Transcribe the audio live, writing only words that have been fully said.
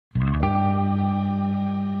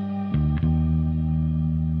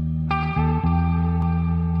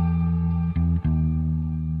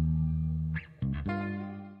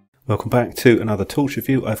Welcome back to another tools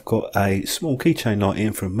review. I've got a small keychain light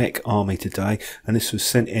in from MecArmy today, and this was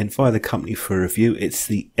sent in via the company for review. It's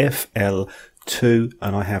the FL02,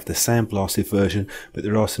 and I have the sandblasted version, but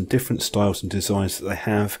there are some different styles and designs that they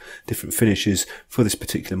have, different finishes for this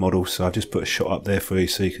particular model. So I've just put a shot up there for you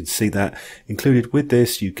so you can see that. Included with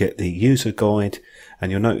this, you get the user guide,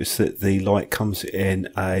 and you'll notice that the light comes in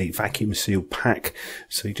a vacuum sealed pack,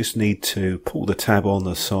 so you just need to pull the tab on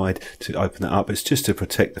the side to open that up. It's just to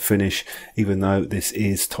protect the finish, even though this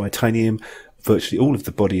is titanium. Virtually all of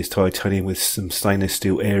the body is titanium with some stainless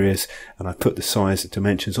steel areas, and I put the size and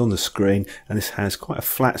dimensions on the screen, and this has quite a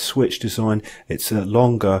flat switch design. It's a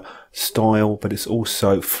longer style, but it's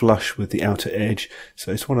also flush with the outer edge,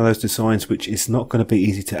 so it's one of those designs which is not going to be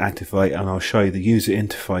easy to activate, and I'll show you the user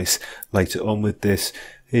interface later on with this.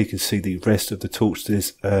 Here you can see the rest of the torch.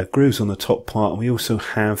 There's grooves on the top part, and we also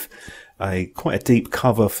have quite a deep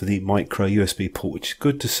cover for the micro USB port, which is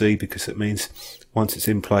good to see because it means once it's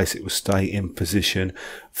in place it will stay in position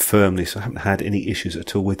firmly, so I haven't had any issues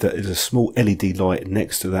at all with that. There's a small LED light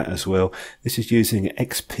next to that as well. This is using an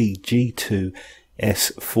XP-G2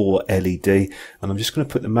 S4 LED, and I'm just going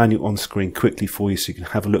to put the manual on screen quickly for you so you can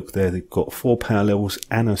have a look there. They've got 4 power levels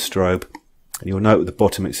and a strobe. And you'll note at the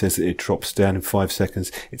bottom it says that it drops down in 5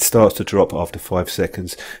 seconds. It starts to drop after 5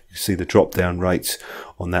 seconds. You see the drop down rates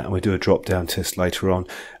on that, and we do a drop down test later on,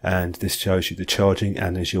 and this shows you the charging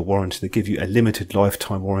and there's your warranty. They give you a limited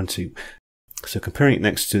lifetime warranty. So comparing it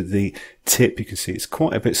next to the tip, you can see it's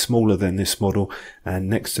quite a bit smaller than this model, and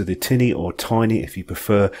next to the tinny or tiny if you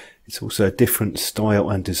prefer, it's also a different style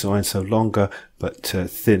and design, so longer but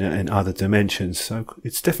thinner in other dimensions. So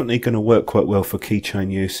it's definitely going to work quite well for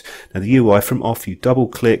keychain use. Now the UI from off, you double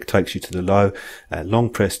click takes you to the low,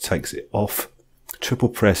 long press takes it off, triple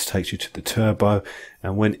press takes you to the turbo,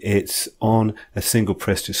 and when it's on, a single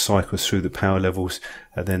press just cycles through the power levels,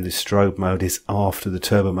 and then the strobe mode is after the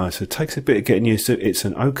turbo mode. So it takes a bit of getting used to. It's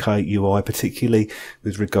an okay UI, particularly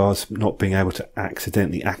with regards not being able to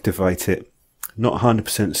accidentally activate it. Not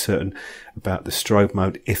 100% certain about the strobe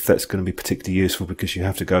mode, if that's going to be particularly useful, because you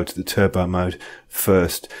have to go to the turbo mode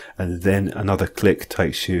first and then another click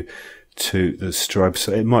takes you to the strobe.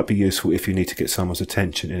 So it might be useful if you need to get someone's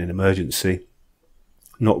attention in an emergency.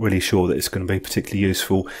 Not really sure that it's going to be particularly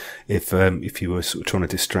useful if you were sort of trying to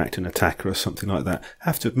distract an attacker or something like that. I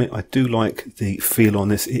have to admit, I do like the feel on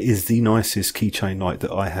this. It is the nicest keychain light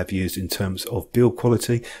that I have used in terms of build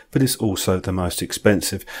quality, but it's also the most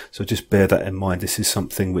expensive. So just bear that in mind. This is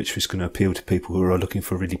something which is going to appeal to people who are looking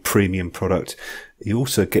for a really premium product. You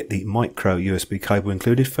also get the micro USB cable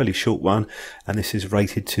included, fairly short one, and this is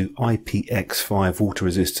rated to IPX5 water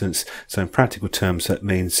resistance. So in practical terms, that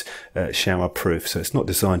means shower proof. So it's not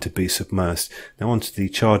designed to be submerged. Now onto the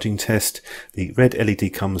charging test. The red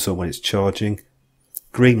LED comes on when it's charging,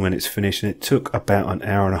 green when it's finished, and it took about an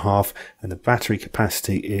hour and a half, and the battery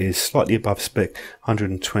capacity is slightly above spec,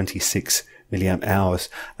 126 milliamp hours.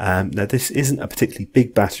 Now this isn't a particularly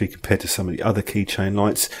big battery compared to some of the other keychain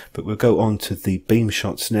lights, but we'll go on to the beam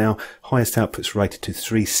shots now. Highest output's rated to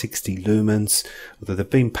 360 lumens, although the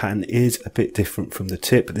beam pattern is a bit different from the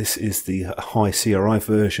tip. This is the high CRI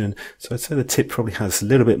version, so I'd say the tip probably has a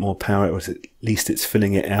little bit more power, or at least it's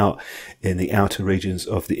filling it out in the outer regions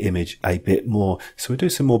of the image a bit more. So we'll do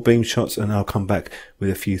some more beam shots, and I'll come back with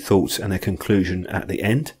a few thoughts and a conclusion at the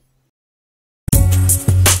end.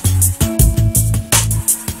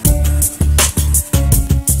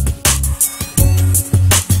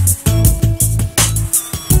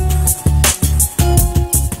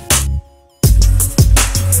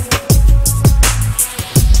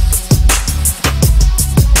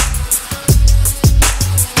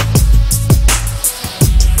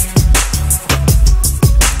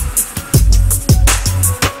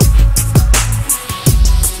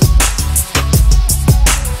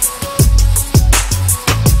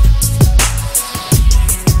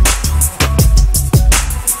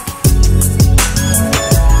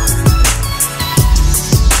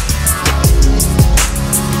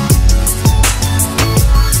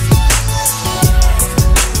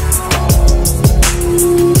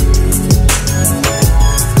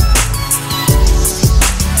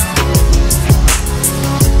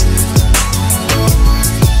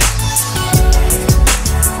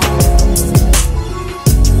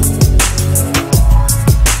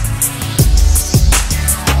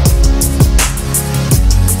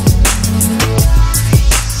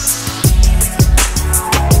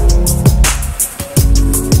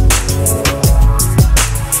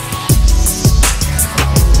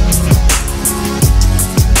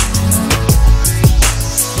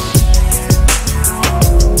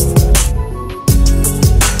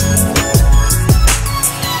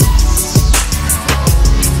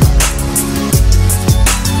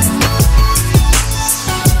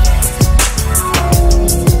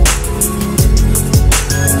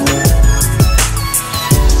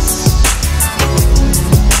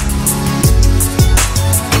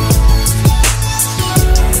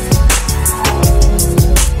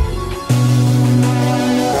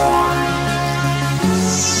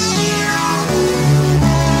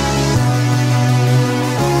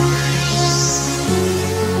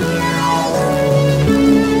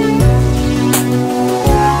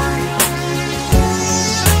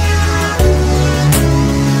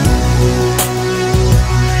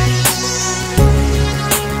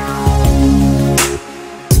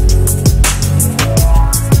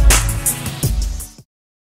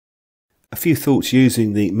 few thoughts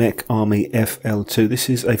using the MecArmy FL02. This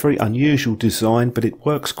is a very unusual design, but it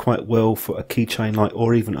works quite well for a keychain light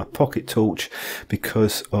or even a pocket torch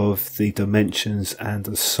because of the dimensions and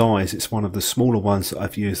the size. It's one of the smaller ones that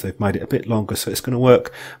I've used. They've made it a bit longer, so it's going to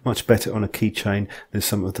work much better on a keychain than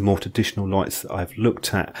some of the more traditional lights that I've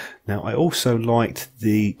looked at. Now, I also liked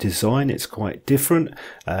the design. It's quite different,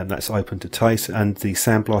 that's open to taste, and the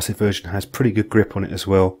sandblasted version has pretty good grip on it as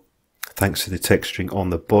well, thanks to the texturing on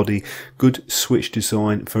the body. Good switch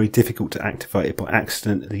design, very difficult to activate it by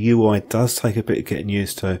accident. The UI does take a bit of getting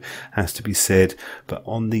used to, has to be said, but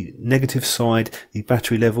on the negative side, the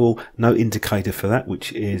battery level, no indicator for that,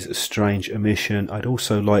 which is a strange omission. I'd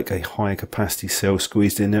also like a higher capacity cell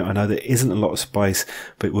squeezed in there. I know there isn't a lot of space,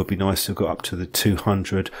 but it would be nice to have got up to the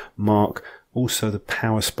 200 mark. Also, the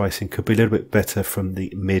power spacing could be a little bit better from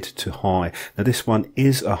the mid to high. Now, this one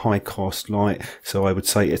is a high cost light, so I would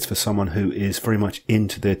say it's for someone who is very much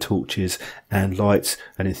into their torches and lights,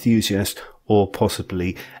 an enthusiast, or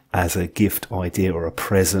possibly as a gift idea or a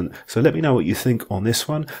present. So let me know what you think on this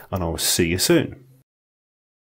one, and I will see you soon.